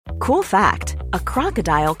Cool fact, a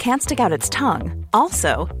crocodile can't stick out its tongue.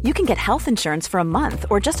 Also, you can get health insurance for a month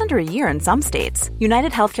or just under a year in some states.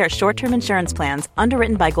 United Healthcare short-term insurance plans,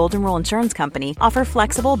 underwritten by Golden Rule Insurance Company, offer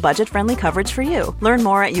flexible, budget-friendly coverage for you. Learn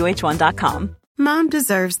more at uh1.com. Mom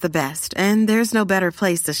deserves the best, and there's no better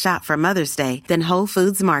place to shop for Mother's Day than Whole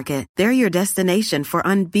Foods Market. They're your destination for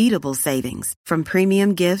unbeatable savings, from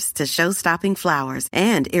premium gifts to show-stopping flowers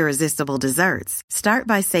and irresistible desserts. Start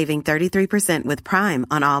by saving 33% with Prime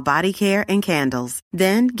on all body care and candles.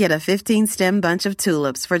 Then get a 15-stem bunch of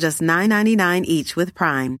tulips for just $9.99 each with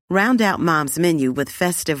Prime. Round out Mom's menu with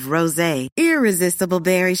festive rosé, irresistible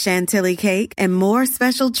berry chantilly cake, and more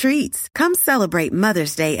special treats. Come celebrate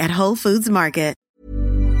Mother's Day at Whole Foods Market.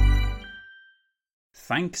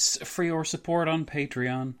 Thanks for your support on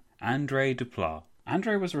Patreon, Andre Duplat.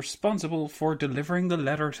 Andre was responsible for delivering the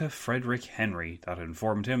letter to Frederick Henry that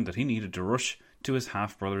informed him that he needed to rush to his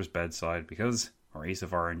half-brother's bedside because Maurice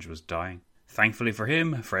of Orange was dying. Thankfully for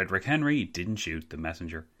him, Frederick Henry didn't shoot the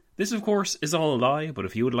messenger. This, of course, is all a lie, but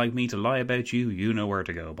if you would like me to lie about you, you know where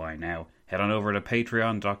to go by now. Head on over to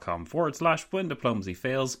patreon.com/when diplomacy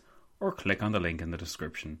fails, or click on the link in the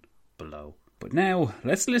description below. But now,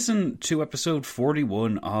 let's listen to episode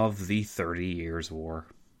 41 of the 30 Years' War.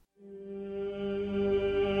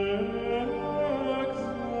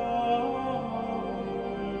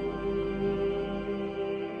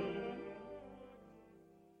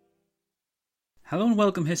 Hello and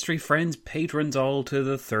welcome, history friends, patrons all, to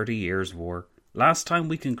the 30 Years' War. Last time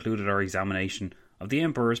we concluded our examination of the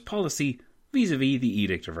Emperor's policy vis-à-vis the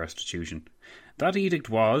Edict of Restitution. That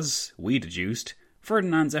edict was, we deduced,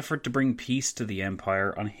 Ferdinand's effort to bring peace to the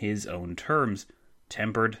empire on his own terms,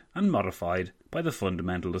 tempered and modified by the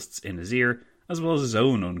fundamentalists in his ear, as well as his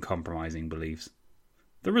own uncompromising beliefs.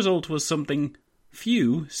 The result was something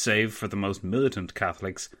few, save for the most militant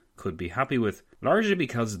Catholics, could be happy with, largely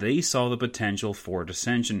because they saw the potential for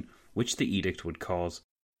dissension which the edict would cause.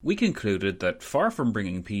 We concluded that, far from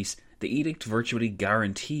bringing peace, the edict virtually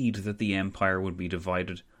guaranteed that the empire would be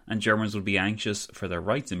divided, and Germans would be anxious for their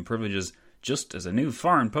rights and privileges, just as a new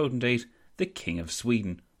foreign potentate, the King of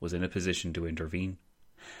Sweden, was in a position to intervene.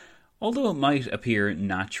 Although it might appear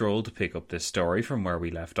natural to pick up this story from where we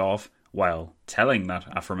left off, while telling that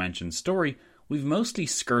aforementioned story, we've mostly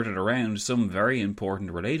skirted around some very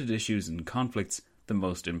important related issues and conflicts, the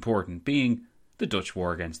most important being the Dutch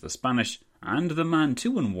War against the Spanish and the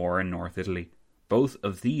Mantuan War in North Italy. Both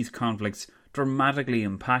of these conflicts dramatically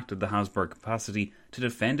impacted the Habsburg capacity to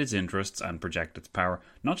defend its interests and project its power,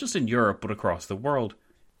 not just in Europe but across the world.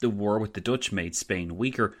 The war with the Dutch made Spain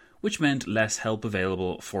weaker, which meant less help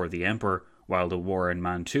available for the emperor, while the war in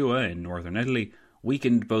Mantua in northern Italy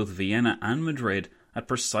weakened both Vienna and Madrid at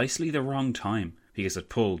precisely the wrong time, because it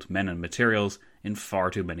pulled men and materials in far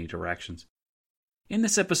too many directions. In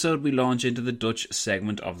this episode we launch into the Dutch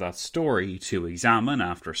segment of that story to examine,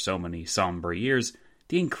 after so many sombre years,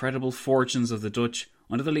 the incredible fortunes of the Dutch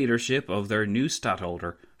under the leadership of their new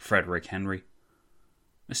stadtholder, Frederick Henry.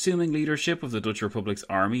 Assuming leadership of the Dutch Republic's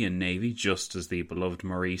army and navy just as the beloved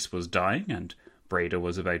Maurice was dying and Breda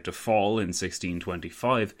was about to fall in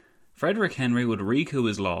 1625, Frederick Henry would recoup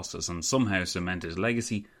his losses and somehow cement his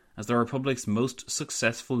legacy as the Republic's most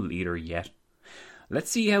successful leader yet.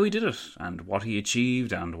 Let's see how he did it, and what he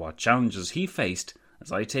achieved, and what challenges he faced,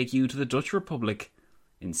 as I take you to the Dutch Republic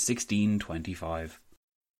in 1625.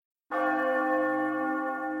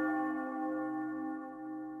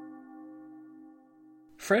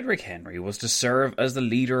 Frederick Henry was to serve as the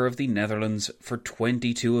leader of the Netherlands for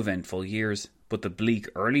 22 eventful years, but the bleak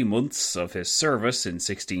early months of his service in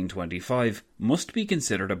 1625 must be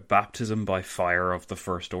considered a baptism by fire of the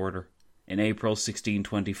First Order. In April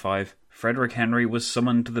 1625, Frederick Henry was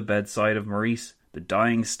summoned to the bedside of Maurice, the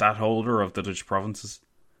dying stadtholder of the Dutch provinces.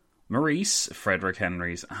 Maurice, Frederick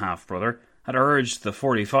Henry's half-brother, had urged the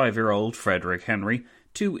 45-year-old Frederick Henry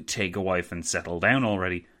to take a wife and settle down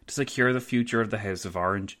already, to secure the future of the House of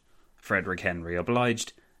Orange. Frederick Henry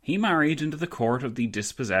obliged. He married into the court of the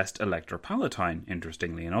dispossessed Elector Palatine,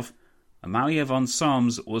 interestingly enough. Amalia von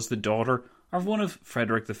Solms was the daughter of one of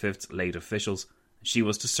Frederick V's late officials. She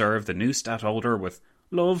was to serve the new stadtholder with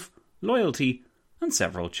love, loyalty, and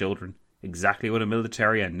several children, exactly what a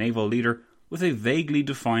military and naval leader with a vaguely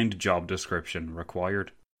defined job description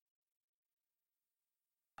required.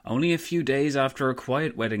 Only a few days after a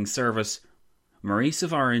quiet wedding service, Maurice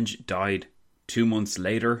of Orange died. 2 months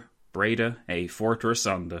later, Breda, a fortress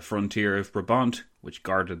on the frontier of Brabant, which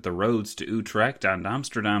guarded the roads to Utrecht and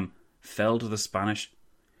Amsterdam, fell to the Spanish.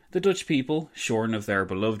 The Dutch people, shorn of their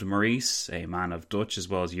beloved Maurice, a man of Dutch as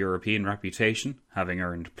well as European reputation, having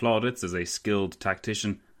earned plaudits as a skilled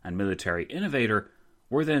tactician and military innovator,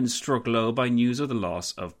 were then struck low by news of the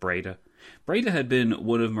loss of Breda. Breda had been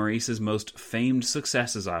one of Maurice's most famed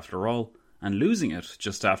successes after all, and losing it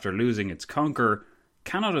just after losing its conqueror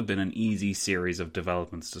cannot have been an easy series of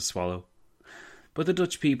developments to swallow. But the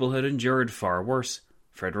Dutch people had endured far worse.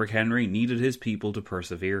 Frederick Henry needed his people to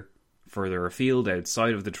persevere. Further afield,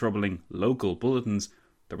 outside of the troubling local bulletins,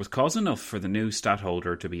 there was cause enough for the new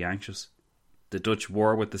stadtholder to be anxious. The Dutch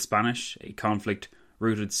war with the Spanish, a conflict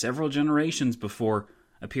rooted several generations before,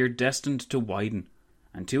 appeared destined to widen,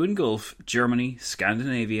 and to engulf Germany,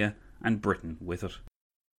 Scandinavia, and Britain with it.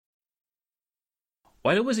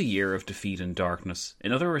 While it was a year of defeat and darkness,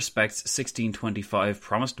 in other respects 1625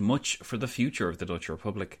 promised much for the future of the Dutch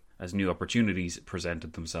Republic, as new opportunities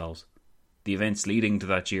presented themselves. The events leading to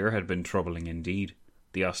that year had been troubling indeed.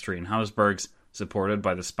 The Austrian Habsburgs, supported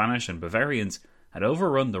by the Spanish and Bavarians, had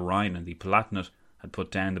overrun the Rhine and the Palatinate, had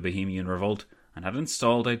put down the Bohemian revolt, and had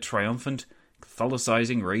installed a triumphant,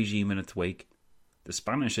 Catholicizing regime in its wake. The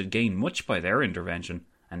Spanish had gained much by their intervention,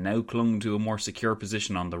 and now clung to a more secure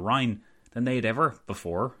position on the Rhine than they had ever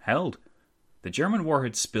before held. The German war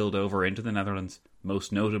had spilled over into the Netherlands,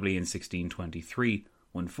 most notably in 1623,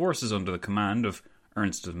 when forces under the command of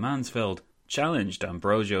Ernst of Mansfeld challenged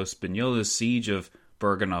Ambrogio Spinola's siege of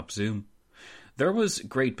Bergen op Zoom. There was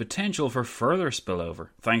great potential for further spillover,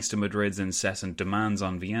 thanks to Madrid's incessant demands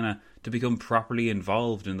on Vienna to become properly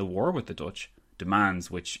involved in the war with the Dutch, demands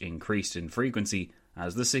which increased in frequency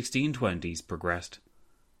as the 1620s progressed.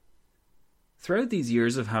 Throughout these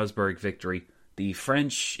years of Habsburg victory, the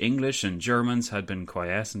French, English and Germans had been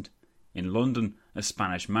quiescent. In London, a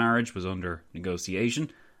Spanish marriage was under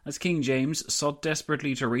negotiation, as King James sought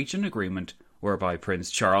desperately to reach an agreement whereby Prince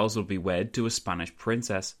Charles would be wed to a Spanish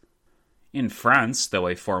princess. In France, though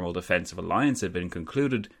a formal defensive alliance had been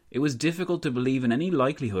concluded, it was difficult to believe in any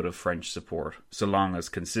likelihood of French support, so long as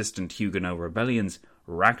consistent Huguenot rebellions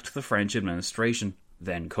racked the French administration,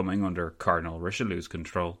 then coming under Cardinal Richelieu's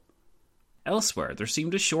control. Elsewhere, there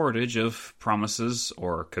seemed a shortage of promises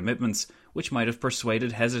or commitments which might have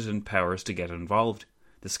persuaded hesitant powers to get involved.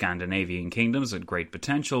 The Scandinavian kingdoms had great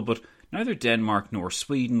potential, but neither Denmark nor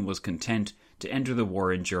Sweden was content to enter the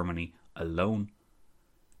war in Germany alone.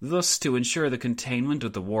 Thus, to ensure the containment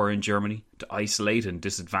of the war in Germany, to isolate and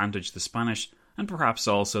disadvantage the Spanish, and perhaps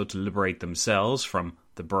also to liberate themselves from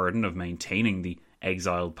the burden of maintaining the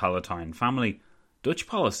exiled Palatine family, Dutch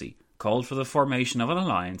policy called for the formation of an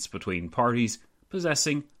alliance between parties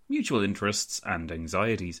possessing mutual interests and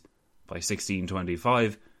anxieties. By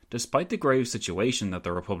 1625, despite the grave situation that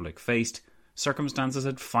the Republic faced, circumstances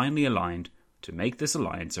had finally aligned to make this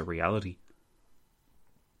alliance a reality.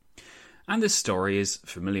 And this story is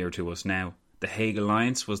familiar to us now. The Hague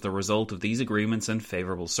Alliance was the result of these agreements and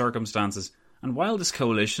favourable circumstances, and while this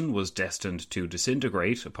coalition was destined to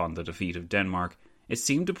disintegrate upon the defeat of Denmark, it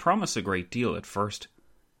seemed to promise a great deal at first.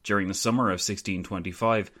 During the summer of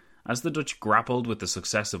 1625, as the Dutch grappled with the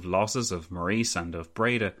successive losses of Maurice and of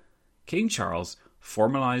Breda, King Charles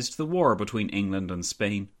formalised the war between England and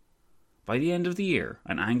Spain. By the end of the year,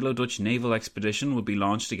 an Anglo-Dutch naval expedition would be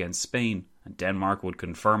launched against Spain, and Denmark would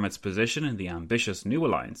confirm its position in the ambitious new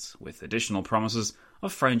alliance, with additional promises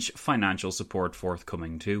of French financial support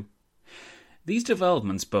forthcoming too. These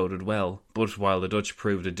developments boded well, but while the Dutch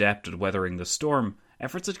proved adept at weathering the storm,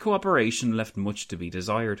 efforts at cooperation left much to be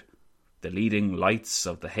desired. The leading lights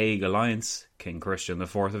of the Hague Alliance, King Christian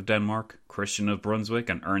IV of Denmark, Christian of Brunswick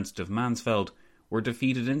and Ernst of Mansfeld, were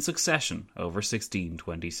defeated in succession over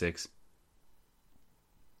 1626.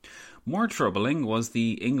 More troubling was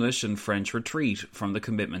the English and French retreat from the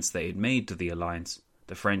commitments they had made to the alliance,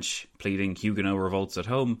 the French pleading Huguenot revolts at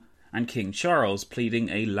home, and King Charles pleading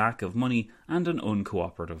a lack of money and an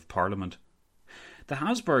uncooperative parliament. The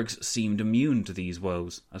Habsburgs seemed immune to these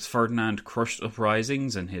woes, as Ferdinand crushed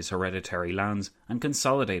uprisings in his hereditary lands and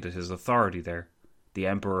consolidated his authority there. The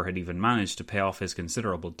emperor had even managed to pay off his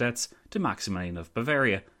considerable debts to Maximilian of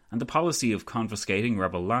Bavaria, and the policy of confiscating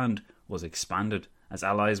rebel land was expanded, as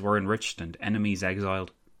allies were enriched and enemies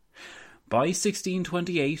exiled. By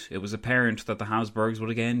 1628, it was apparent that the Habsburgs would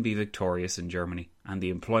again be victorious in Germany, and the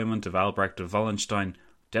employment of Albrecht of Wallenstein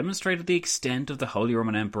demonstrated the extent of the Holy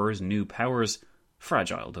Roman Emperor's new powers,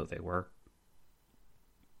 fragile though they were.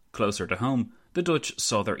 Closer to home, the Dutch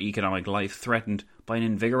saw their economic life threatened by an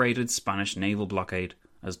invigorated Spanish naval blockade,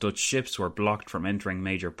 as Dutch ships were blocked from entering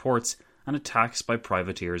major ports and attacks by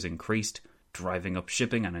privateers increased, driving up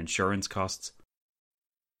shipping and insurance costs.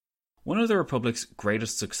 One of the Republic's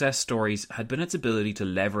greatest success stories had been its ability to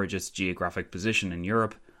leverage its geographic position in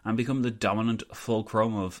Europe and become the dominant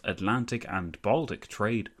fulcrum of Atlantic and Baltic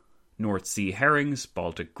trade. North Sea herrings,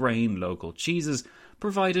 Baltic grain, local cheeses,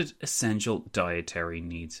 provided essential dietary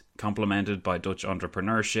needs, complemented by Dutch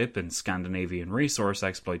entrepreneurship in Scandinavian resource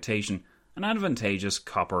exploitation and advantageous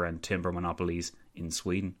copper and timber monopolies in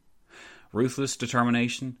Sweden. Ruthless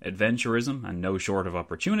determination, adventurism, and no short of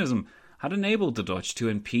opportunism had enabled the Dutch to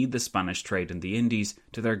impede the Spanish trade in the Indies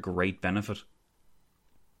to their great benefit.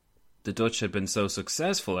 The Dutch had been so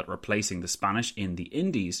successful at replacing the Spanish in the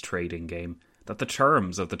Indies trading game that the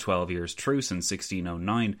terms of the 12 Years' Truce in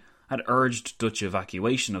 1609 had urged Dutch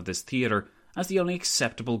evacuation of this theatre as the only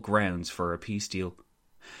acceptable grounds for a peace deal.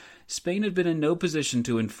 Spain had been in no position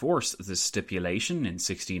to enforce this stipulation in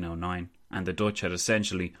 1609, and the Dutch had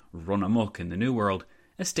essentially run amok in the New World,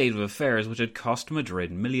 a state of affairs which had cost Madrid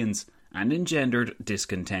millions and engendered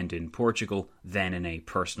discontent in Portugal, then in a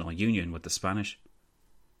personal union with the Spanish.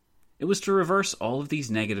 It was to reverse all of these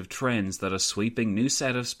negative trends that a sweeping new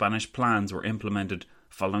set of Spanish plans were implemented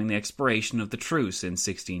following the expiration of the truce in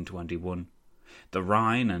 1621. The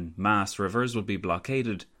Rhine and Maas rivers would be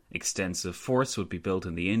blockaded, extensive forts would be built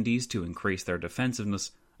in the Indies to increase their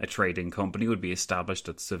defensiveness, a trading company would be established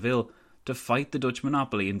at Seville to fight the Dutch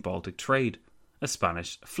monopoly in Baltic trade, a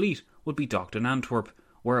Spanish fleet would be docked in Antwerp,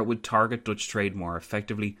 where it would target Dutch trade more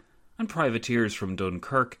effectively, and privateers from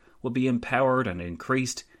Dunkirk would be empowered and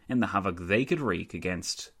increased in the havoc they could wreak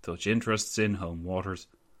against Dutch interests in home waters.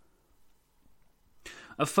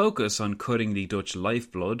 A focus on cutting the Dutch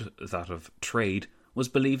lifeblood, that of trade, was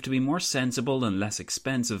believed to be more sensible and less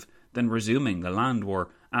expensive than resuming the land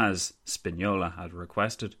war, as Spinola had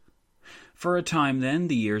requested. For a time then,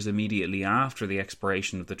 the years immediately after the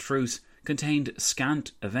expiration of the truce contained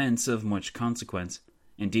scant events of much consequence.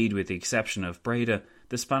 Indeed, with the exception of Breda,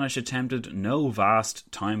 the Spanish attempted no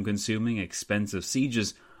vast, time-consuming, expensive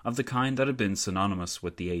sieges of the kind that had been synonymous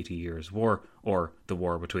with the 80 Years' War, or the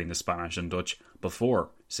war between the Spanish and Dutch before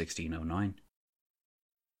 1609.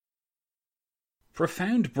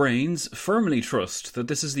 Profound brains firmly trust that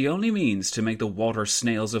this is the only means to make the water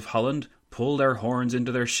snails of Holland pull their horns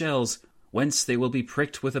into their shells, whence they will be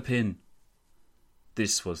pricked with a pin.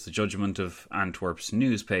 This was the judgment of Antwerp's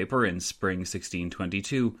newspaper in spring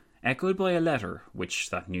 1622, echoed by a letter which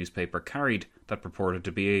that newspaper carried that purported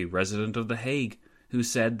to be a resident of The Hague, who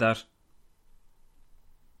said that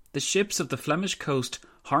the ships of the Flemish coast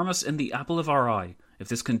harm us in the apple of our eye. If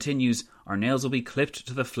this continues, our nails will be clipped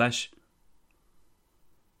to the flesh.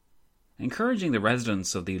 Encouraging the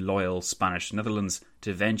residents of the loyal Spanish Netherlands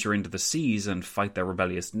to venture into the seas and fight their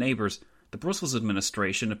rebellious neighbours, the Brussels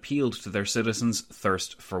administration appealed to their citizens'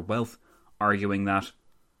 thirst for wealth, arguing that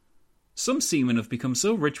some seamen have become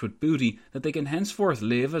so rich with booty that they can henceforth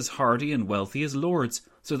live as hardy and wealthy as lords,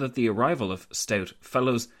 so that the arrival of stout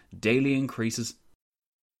fellows daily increases.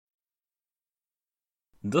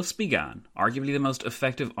 Thus began arguably the most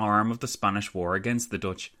effective arm of the Spanish war against the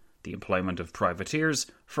Dutch, the employment of privateers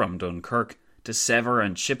from Dunkirk to sever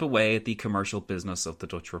and chip away at the commercial business of the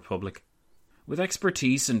Dutch Republic. With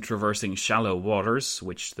expertise in traversing shallow waters,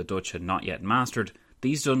 which the Dutch had not yet mastered,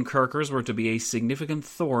 these Dunkirkers were to be a significant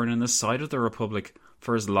thorn in the side of the Republic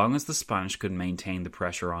for as long as the Spanish could maintain the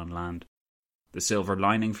pressure on land. The silver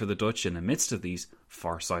lining for the Dutch in the midst of these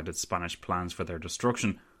far-sighted Spanish plans for their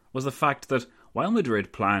destruction was the fact that, while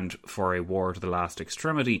Madrid planned for a war to the last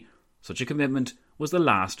extremity, such a commitment was the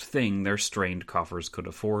last thing their strained coffers could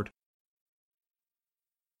afford.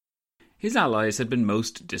 His allies had been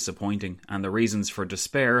most disappointing, and the reasons for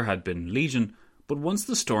despair had been legion, but once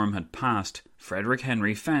the storm had passed, Frederick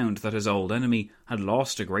Henry found that his old enemy had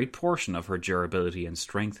lost a great portion of her durability and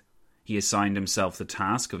strength. He assigned himself the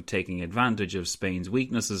task of taking advantage of Spain's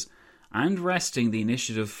weaknesses and wresting the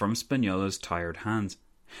initiative from Spinola's tired hands.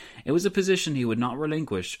 It was a position he would not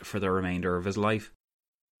relinquish for the remainder of his life.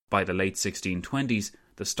 By the late 1620s,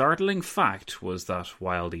 the startling fact was that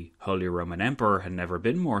while the Holy Roman Emperor had never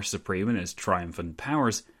been more supreme in his triumphant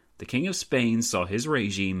powers, the King of Spain saw his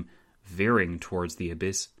regime veering towards the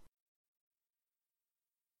abyss.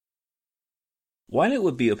 While it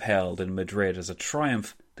would be upheld in Madrid as a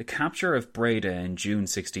triumph, the capture of Breda in June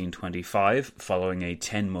 1625, following a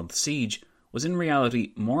 10-month siege, was in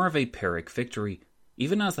reality more of a Pyrrhic victory.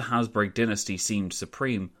 Even as the Habsburg dynasty seemed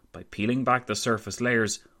supreme, by peeling back the surface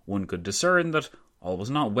layers, one could discern that all was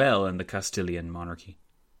not well in the Castilian monarchy.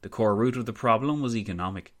 The core root of the problem was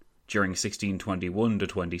economic. During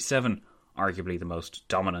 1621-27, arguably the most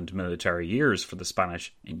dominant military years for the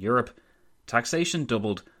Spanish in Europe, taxation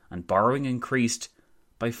doubled and borrowing increased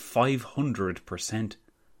by 500%.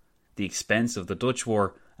 The expense of the Dutch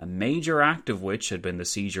war, a major act of which had been the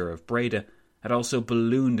seizure of Breda, had also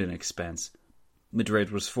ballooned in expense.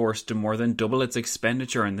 Madrid was forced to more than double its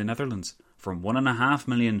expenditure in the Netherlands, from 1.5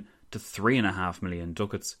 million to 3.5 million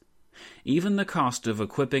ducats. Even the cost of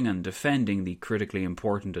equipping and defending the critically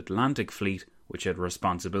important Atlantic fleet, which had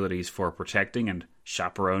responsibilities for protecting and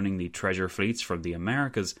chaperoning the treasure fleets from the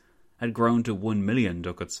Americas, had grown to 1 million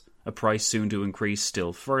ducats, a price soon to increase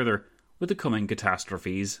still further with the coming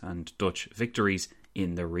catastrophes and Dutch victories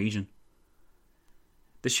in the region.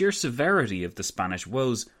 The sheer severity of the Spanish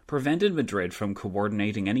woes prevented Madrid from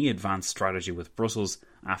coordinating any advanced strategy with Brussels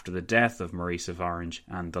after the death of Maurice of Orange,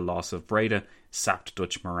 and the loss of Breda sapped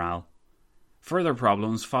Dutch morale. Further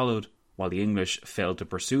problems followed. While the English failed to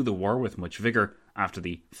pursue the war with much vigour after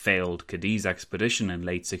the failed Cadiz expedition in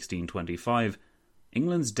late 1625,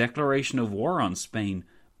 England's declaration of war on Spain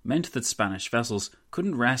meant that Spanish vessels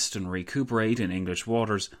couldn't rest and recuperate in English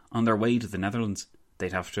waters on their way to the Netherlands.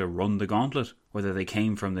 They'd have to run the gauntlet, whether they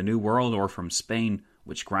came from the New World or from Spain,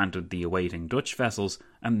 which granted the awaiting Dutch vessels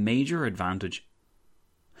a major advantage.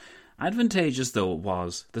 Advantageous though it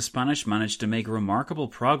was, the Spanish managed to make remarkable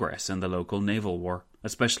progress in the local naval war,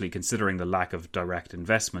 especially considering the lack of direct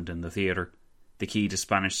investment in the theatre. The key to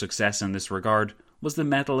Spanish success in this regard was the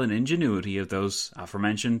mettle and ingenuity of those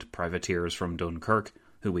aforementioned privateers from Dunkirk,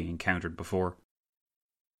 who we encountered before.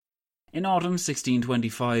 In autumn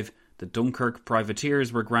 1625, the Dunkirk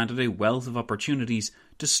privateers were granted a wealth of opportunities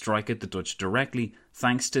to strike at the Dutch directly,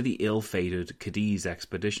 thanks to the ill-fated Cadiz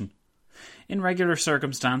expedition. In regular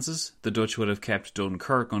circumstances, the Dutch would have kept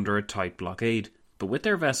Dunkirk under a tight blockade, but with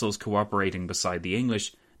their vessels cooperating beside the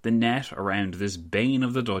English, the net around this bane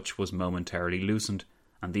of the Dutch was momentarily loosened,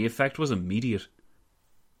 and the effect was immediate.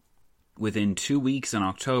 Within 2 weeks in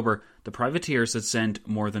October, the privateers had sent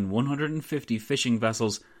more than 150 fishing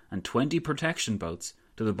vessels and 20 protection boats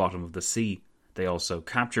to the bottom of the sea. They also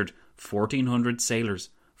captured 1,400 sailors,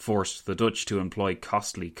 forced the Dutch to employ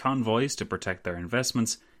costly convoys to protect their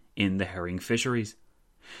investments in the herring fisheries.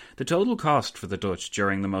 The total cost for the Dutch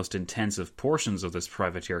during the most intensive portions of this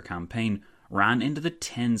privateer campaign ran into the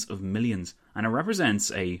tens of millions, and it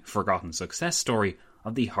represents a forgotten success story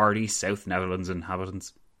of the hardy South Netherlands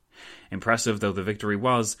inhabitants. Impressive though the victory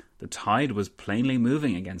was, the tide was plainly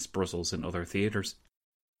moving against Brussels in other theatres.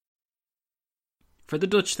 For the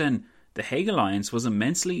Dutch then, the Hague alliance was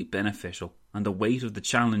immensely beneficial, and the weight of the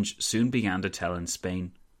challenge soon began to tell in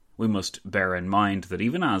Spain. We must bear in mind that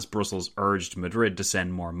even as Brussels urged Madrid to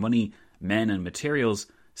send more money, men and materials,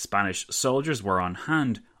 Spanish soldiers were on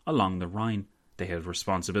hand along the Rhine. They had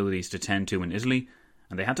responsibilities to tend to in Italy,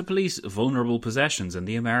 and they had to police vulnerable possessions in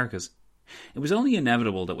the Americas. It was only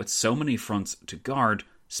inevitable that with so many fronts to guard,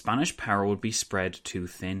 Spanish power would be spread too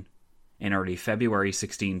thin. In early February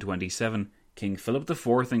 1627, King Philip IV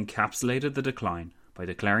encapsulated the decline by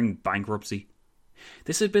declaring bankruptcy.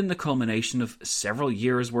 This had been the culmination of several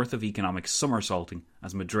years' worth of economic somersaulting,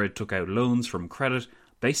 as Madrid took out loans from credit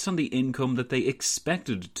based on the income that they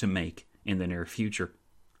expected to make in the near future.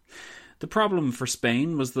 The problem for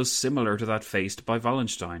Spain was thus similar to that faced by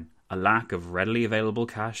Wallenstein, a lack of readily available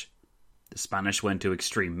cash. The Spanish went to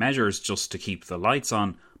extreme measures just to keep the lights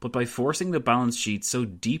on, but by forcing the balance sheet so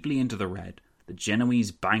deeply into the red, the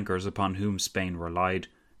Genoese bankers upon whom Spain relied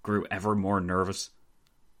grew ever more nervous.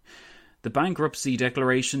 The bankruptcy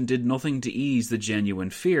declaration did nothing to ease the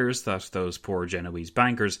genuine fears that those poor Genoese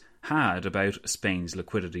bankers had about Spain's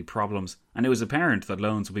liquidity problems, and it was apparent that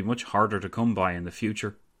loans would be much harder to come by in the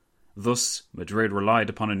future. Thus, Madrid relied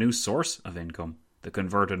upon a new source of income, the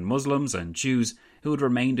converted Muslims and Jews who had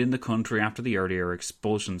remained in the country after the earlier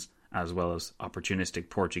expulsions, as well as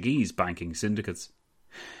opportunistic Portuguese banking syndicates.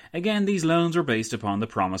 Again, these loans were based upon the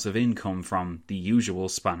promise of income from the usual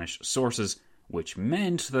Spanish sources, which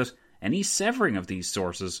meant that any severing of these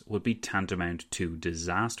sources would be tantamount to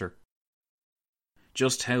disaster.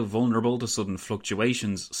 Just how vulnerable to sudden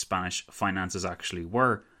fluctuations Spanish finances actually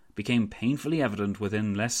were became painfully evident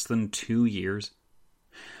within less than 2 years.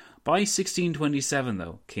 By 1627,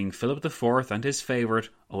 though, King Philip IV and his favourite,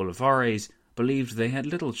 Olivares, believed they had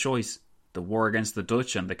little choice. The war against the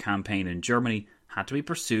Dutch and the campaign in Germany had to be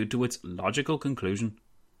pursued to its logical conclusion.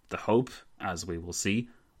 The hope, as we will see,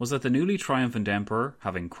 was that the newly triumphant emperor,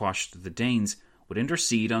 having quashed the Danes, would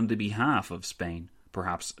intercede on the behalf of Spain,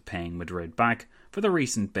 perhaps paying Madrid back for the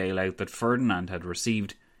recent bailout that Ferdinand had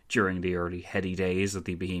received during the early heady days of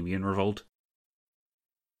the Bohemian Revolt.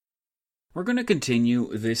 We're going to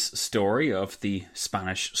continue this story of the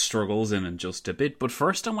Spanish struggles in just a bit, but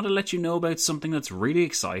first I want to let you know about something that's really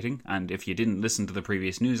exciting, and if you didn't listen to the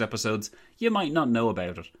previous news episodes, you might not know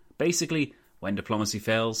about it. Basically, When Diplomacy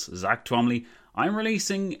Fails, Zach Twomley, I'm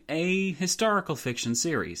releasing a historical fiction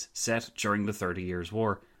series set during the 30 Years'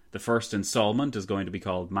 War. The first installment is going to be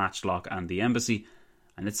called Matchlock and the Embassy,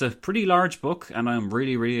 and it's a pretty large book, and I'm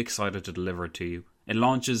really excited to deliver it to you. It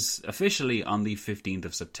launches officially on the 15th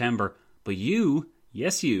of September, but you,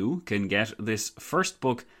 yes you, can get this first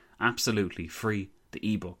book absolutely free,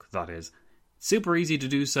 the ebook that is. Super easy to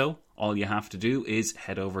do so. All you have to do is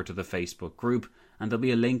head over to the Facebook group and there'll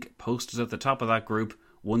be a link posted at the top of that group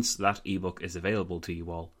once that ebook is available to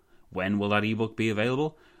you all. When will that ebook be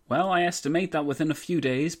available? Well, I estimate that within a few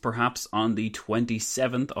days, perhaps on the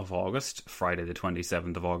 27th of August, Friday the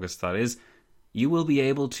 27th of August that is, you will be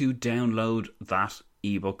able to download that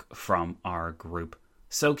ebook from our group.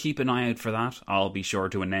 So keep an eye out for that. I'll be sure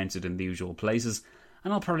to announce it in the usual places,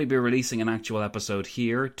 and I'll probably be releasing an actual episode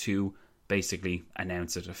here to basically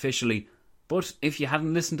announce it officially. But if you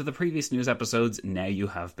hadn't listened to the previous news episodes, now you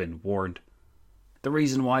have been warned. The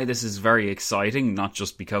reason why this is very exciting, not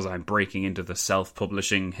just because I'm breaking into the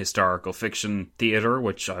self-publishing historical fiction theatre,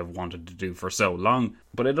 which I've wanted to do for so long,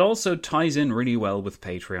 but it also ties in really well with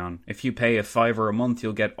Patreon. If you pay $5 a month,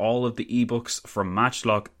 you'll get all of the ebooks from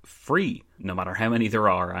Matchlock free, no matter how many there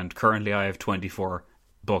are, and currently I have 24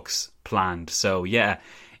 books planned. So yeah,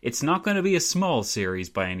 it's not going to be a small series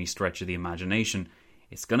by any stretch of the imagination.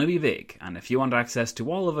 It's going to be big, and if you want access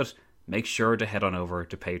to all of it, make sure to head on over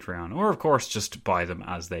to Patreon, or of course just buy them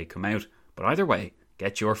as they come out. But either way,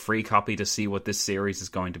 get your free copy to see what this series is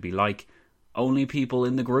going to be like. Only people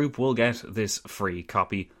in the group will get this free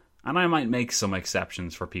copy, and I might make some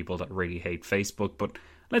exceptions for people that really hate Facebook, but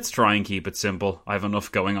let's try and keep it simple. I have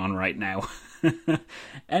enough going on right now.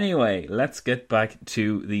 Anyway, let's get back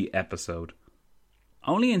to the episode.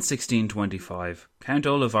 Only in 1625, Count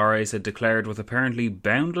Olivares had declared with apparently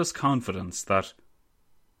boundless confidence that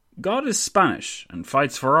God is Spanish and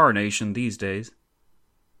fights for our nation these days.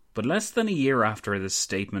 But less than a year after this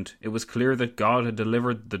statement, it was clear that God had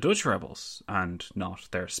delivered the Dutch rebels, and not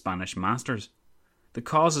their Spanish masters. The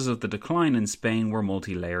causes of the decline in Spain were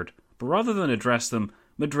multi-layered, but rather than address them,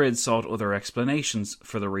 Madrid sought other explanations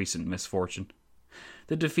for the recent misfortune.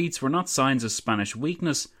 The defeats were not signs of Spanish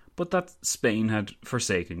weakness, but that Spain had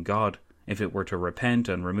forsaken God. If it were to repent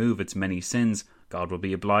and remove its many sins, God would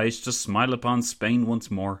be obliged to smile upon Spain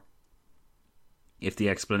once more. If the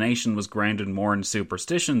explanation was grounded more in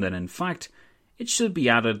superstition than in fact, it should be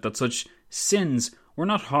added that such sins were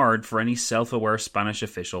not hard for any self-aware Spanish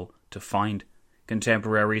official to find.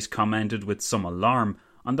 Contemporaries commented with some alarm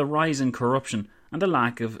on the rise in corruption and the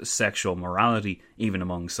lack of sexual morality, even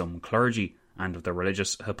among some clergy, and of the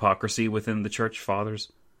religious hypocrisy within the Church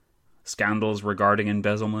Fathers. Scandals regarding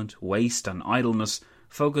embezzlement, waste and idleness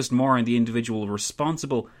focused more on the individual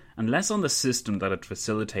responsible and less on the system that had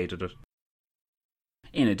facilitated it.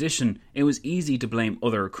 In addition, it was easy to blame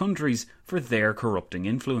other countries for their corrupting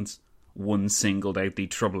influence. One singled out the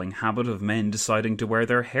troubling habit of men deciding to wear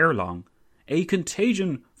their hair long, a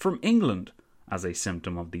contagion from England, as a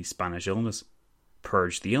symptom of the Spanish illness.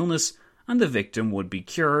 Purge the illness, and the victim would be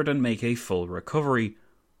cured and make a full recovery.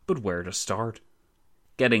 But where to start?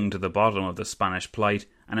 Getting to the bottom of the Spanish plight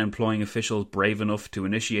and employing officials brave enough to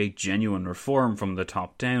initiate genuine reform from the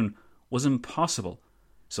top down was impossible,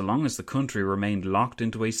 so long as the country remained locked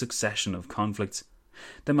into a succession of conflicts.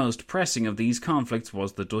 The most pressing of these conflicts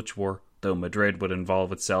was the Dutch War, though Madrid would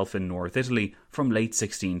involve itself in North Italy from late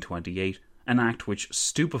 1628, an act which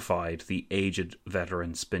stupefied the aged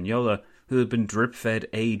veteran Spinola, who had been drip-fed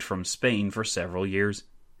aid from Spain for several years.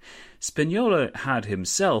 Spinola had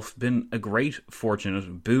himself been a great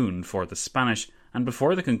fortunate boon for the Spanish, and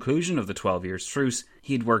before the conclusion of the 12 years' truce,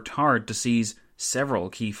 he had worked hard to seize several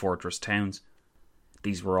key fortress towns.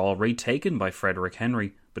 These were all retaken by Frederick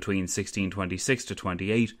Henry between 1626 to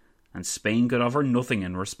 28, and Spain could offer nothing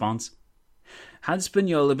in response. Had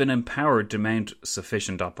Spinola been empowered to mount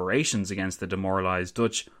sufficient operations against the demoralised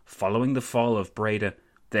Dutch following the fall of Breda,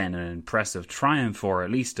 then an impressive triumph, or at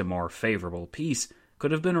least a more favourable peace,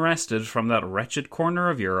 could have been wrested from that wretched corner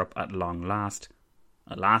of Europe at long last.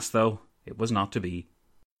 Alas, though, it was not to be.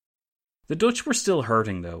 The Dutch were still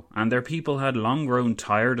hurting, though, and their people had long grown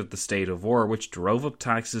tired of the state of war which drove up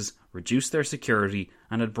taxes, reduced their security,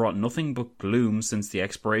 and had brought nothing but gloom since the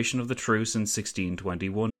expiration of the truce in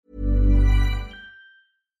 1621.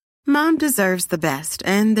 Mom deserves the best,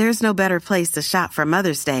 and there's no better place to shop for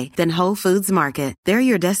Mother's Day than Whole Foods Market. They're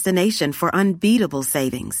your destination for unbeatable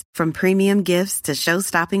savings, from premium gifts to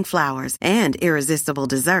show-stopping flowers and irresistible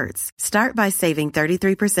desserts. Start by saving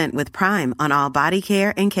 33% with Prime on all body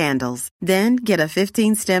care and candles. Then get a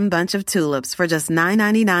 15-stem bunch of tulips for just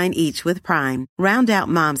 $9.99 each with Prime. Round out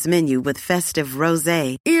Mom's menu with festive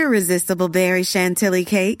rosé, irresistible berry chantilly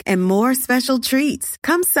cake, and more special treats.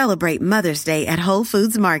 Come celebrate Mother's Day at Whole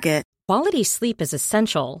Foods Market. Quality sleep is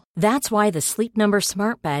essential. That's why the Sleep Number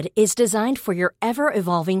Smart Bed is designed for your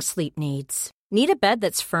ever-evolving sleep needs. Need a bed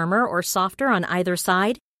that's firmer or softer on either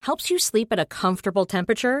side? Helps you sleep at a comfortable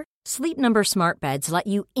temperature? Sleep Number Smart Beds let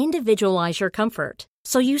you individualize your comfort,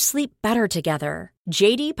 so you sleep better together.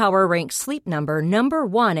 J.D. Power ranks Sleep Number number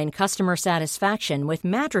 1 in customer satisfaction with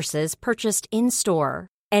mattresses purchased in-store.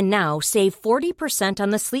 And now, save 40%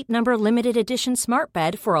 on the Sleep Number Limited Edition Smart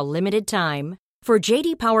Bed for a limited time. For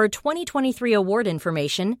J.D. Power 2023 award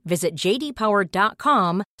information, visit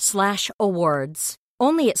jdpower.com/awards.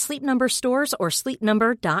 Only at Sleep Number stores or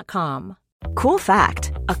sleepnumber.com. Cool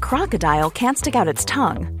fact, a crocodile can't stick out its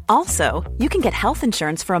tongue. Also, you can get health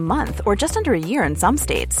insurance for a month or just under a year in some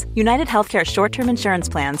states. United Healthcare short-term insurance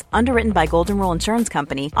plans, underwritten by Golden Rule Insurance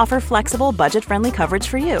Company, offer flexible, budget-friendly coverage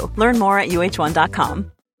for you. Learn more at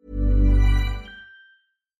uh1.com.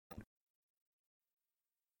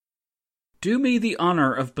 "Do me the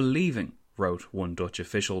honour of believing," wrote one Dutch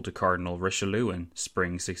official to Cardinal Richelieu in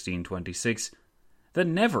spring 1626, "that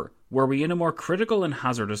never were we in a more critical and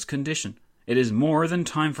hazardous condition. It is more than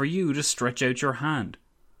time for you to stretch out your hand."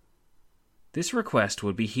 This request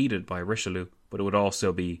would be heeded by Richelieu, but it would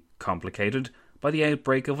also be complicated by the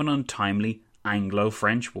outbreak of an untimely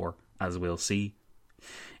Anglo-French war, as we'll see.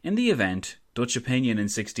 In the event, Dutch opinion in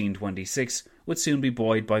 1626 would soon be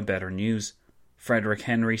buoyed by better news. Frederick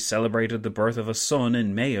Henry celebrated the birth of a son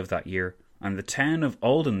in May of that year, and the town of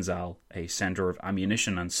Oldenzaal, a centre of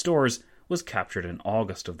ammunition and stores, was captured in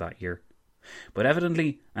August of that year. But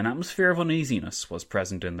evidently, an atmosphere of uneasiness was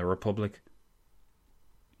present in the Republic.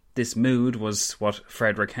 This mood was what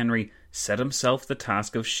Frederick Henry set himself the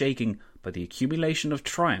task of shaking by the accumulation of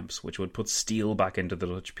triumphs which would put steel back into the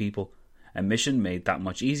Dutch people, a mission made that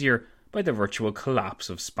much easier by the virtual collapse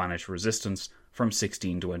of Spanish resistance from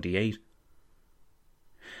 1628.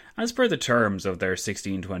 As per the terms of their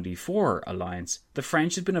 1624 alliance, the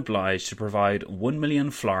French had been obliged to provide 1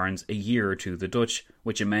 million florins a year to the Dutch,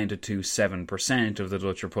 which amounted to 7% of the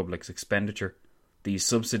Dutch Republic's expenditure. These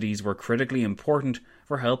subsidies were critically important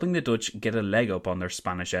for helping the Dutch get a leg up on their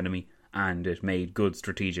Spanish enemy, and it made good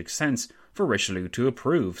strategic sense for Richelieu to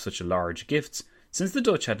approve such large gifts, since the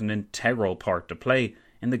Dutch had an integral part to play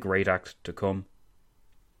in the great act to come.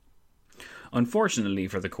 Unfortunately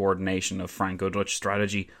for the coordination of Franco-Dutch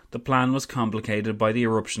strategy, the plan was complicated by the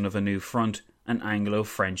eruption of a new front, an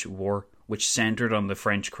Anglo-French war, which centred on the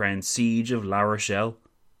French crown's siege of La Rochelle.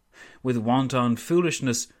 With wanton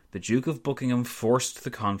foolishness, the Duke of Buckingham forced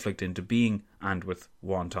the conflict into being, and with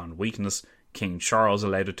wanton weakness, King Charles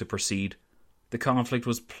allowed it to proceed. The conflict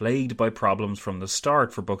was plagued by problems from the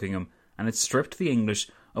start for Buckingham, and it stripped the English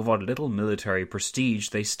of what little military prestige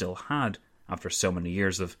they still had, after so many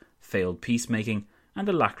years of failed peacemaking and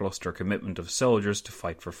the lacklustre commitment of soldiers to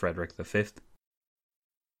fight for Frederick V.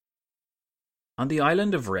 On the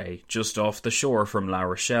island of Ré, just off the shore from La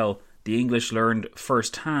Rochelle, the English learned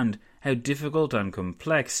first-hand how difficult and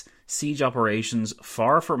complex siege operations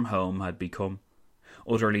far from home had become.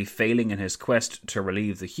 Utterly failing in his quest to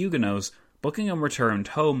relieve the Huguenots, Buckingham returned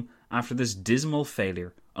home after this dismal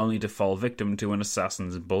failure, only to fall victim to an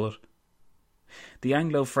assassin's bullet. The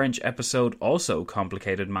Anglo-French episode also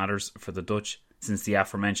complicated matters for the Dutch, since the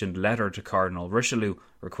aforementioned letter to Cardinal Richelieu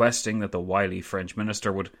requesting that the wily French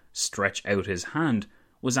minister would stretch out his hand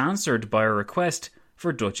was answered by a request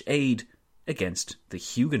for Dutch aid against the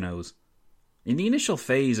Huguenots. In the initial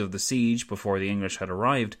phase of the siege before the English had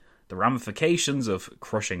arrived, the ramifications of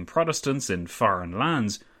crushing Protestants in foreign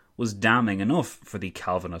lands was damning enough for the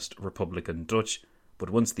Calvinist Republican Dutch, but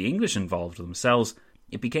once the English involved themselves,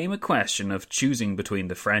 it became a question of choosing between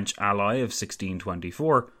the French ally of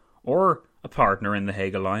 1624 or a partner in the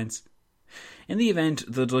Hague Alliance. In the event,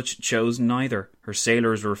 the Dutch chose neither. Her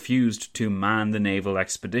sailors refused to man the naval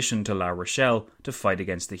expedition to La Rochelle to fight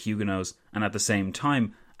against the Huguenots, and at the same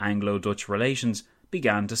time, Anglo-Dutch relations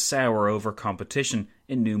began to sour over competition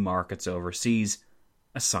in new markets overseas,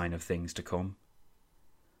 a sign of things to come.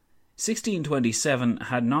 1627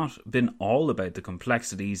 had not been all about the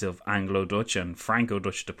complexities of Anglo-Dutch and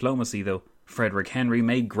Franco-Dutch diplomacy, though. Frederick Henry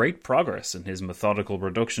made great progress in his methodical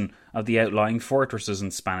reduction of the outlying fortresses in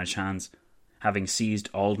Spanish hands. Having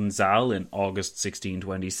seized Oldenzaal in August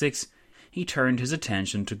 1626, he turned his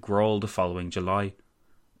attention to Groll the following July.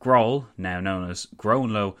 Groll, now known as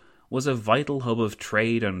Groenlo, was a vital hub of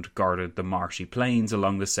trade and guarded the marshy plains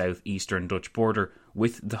along the south-eastern Dutch border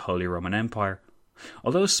with the Holy Roman Empire.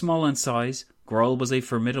 Although small in size, Groll was a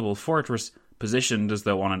formidable fortress, positioned as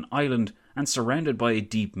though on an island and surrounded by a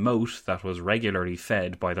deep moat that was regularly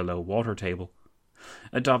fed by the low water table.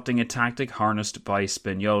 Adopting a tactic harnessed by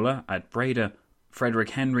Spagnola at Breda,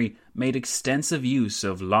 Frederick Henry made extensive use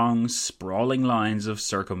of long, sprawling lines of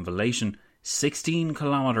circumvallation, 16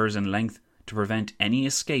 kilometres in length, to prevent any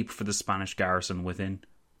escape for the Spanish garrison within.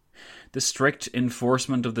 The strict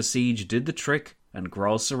enforcement of the siege did the trick, and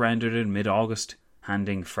Grawl surrendered in mid-August,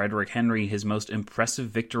 handing Frederick Henry his most impressive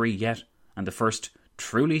victory yet, and the first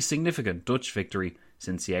truly significant Dutch victory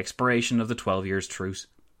since the expiration of the 12 Years' Truce.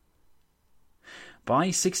 By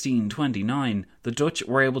 1629, the Dutch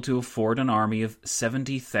were able to afford an army of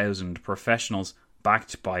 70,000 professionals,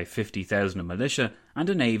 backed by 50,000 militia and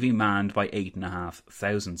a navy manned by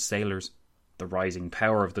 8,500 sailors. The rising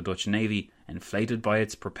power of the Dutch navy, inflated by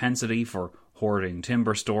its propensity for hoarding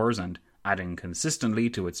timber stores and adding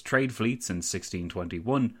consistently to its trade fleet since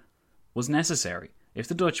 1621, was necessary if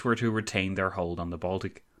the Dutch were to retain their hold on the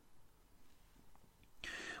Baltic.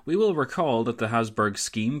 We will recall that the Habsburg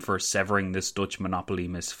scheme for severing this Dutch monopoly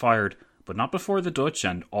misfired, but not before the Dutch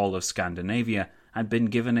and all of Scandinavia had been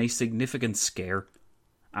given a significant scare.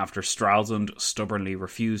 After Stralsund stubbornly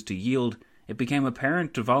refused to yield, it became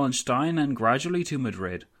apparent to Wallenstein and gradually to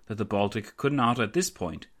Madrid that the Baltic could not at this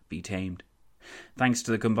point be tamed. Thanks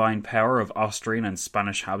to the combined power of Austrian and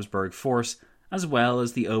Spanish Habsburg force, as well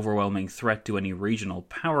as the overwhelming threat to any regional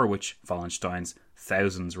power which Wallenstein's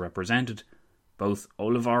thousands represented, both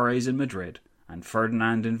Olivares in Madrid and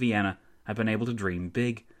Ferdinand in Vienna had been able to dream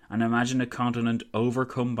big and imagine a continent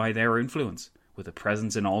overcome by their influence, with a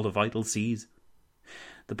presence in all the vital seas.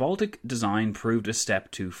 The Baltic design proved a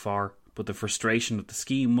step too far, but the frustration of the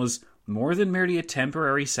scheme was more than merely a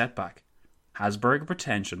temporary setback. Habsburg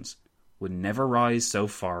pretensions would never rise so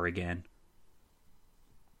far again.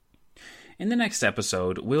 In the next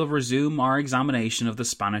episode, we'll resume our examination of the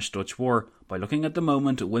Spanish-Dutch War by looking at the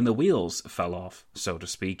moment when the wheels fell off, so to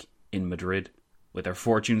speak, in Madrid. With their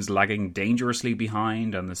fortunes lagging dangerously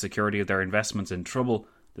behind and the security of their investments in trouble,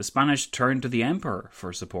 the Spanish turned to the Emperor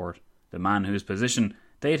for support, the man whose position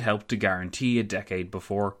they had helped to guarantee a decade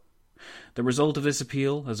before. The result of this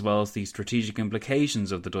appeal, as well as the strategic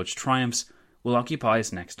implications of the Dutch triumphs, will occupy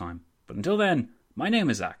us next time. But until then, my name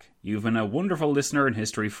is Zach. You've been a wonderful listener and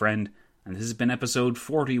history friend, and this has been episode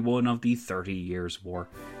 41 of the 30 Years' War.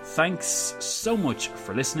 Thanks so much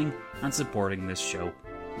for listening and supporting this show.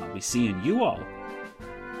 I'll be seeing you all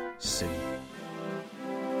soon.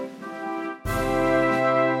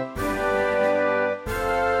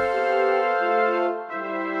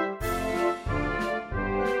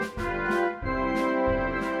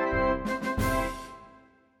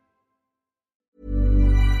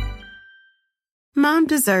 Mom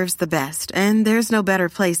deserves the best, and there's no better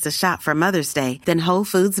place to shop for Mother's Day than Whole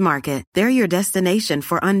Foods Market. They're your destination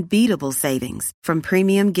for unbeatable savings, from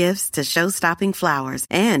premium gifts to show-stopping flowers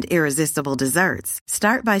and irresistible desserts.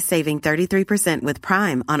 Start by saving 33% with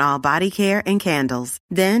Prime on all body care and candles.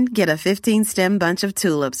 Then get a 15-stem bunch of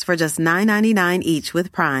tulips for just $9.99 each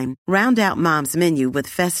with Prime. Round out Mom's menu with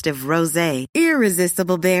festive rosé,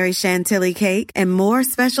 irresistible berry chantilly cake, and more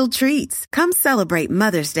special treats. Come celebrate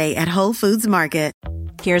Mother's Day at Whole Foods Market.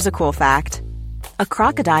 Here's a cool fact. A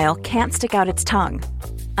crocodile can't stick out its tongue.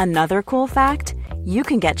 Another cool fact, you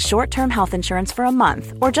can get short-term health insurance for a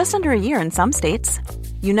month or just under a year in some states.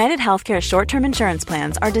 United Healthcare short-term insurance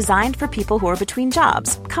plans are designed for people who are between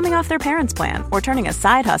jobs, coming off their parents' plan, or turning a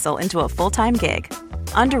side hustle into a full-time gig.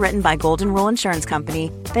 Underwritten by Golden Rule Insurance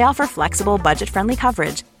Company, they offer flexible, budget-friendly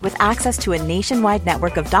coverage with access to a nationwide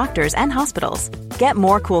network of doctors and hospitals. Get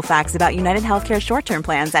more cool facts about United Healthcare short-term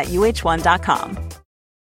plans at uh1.com.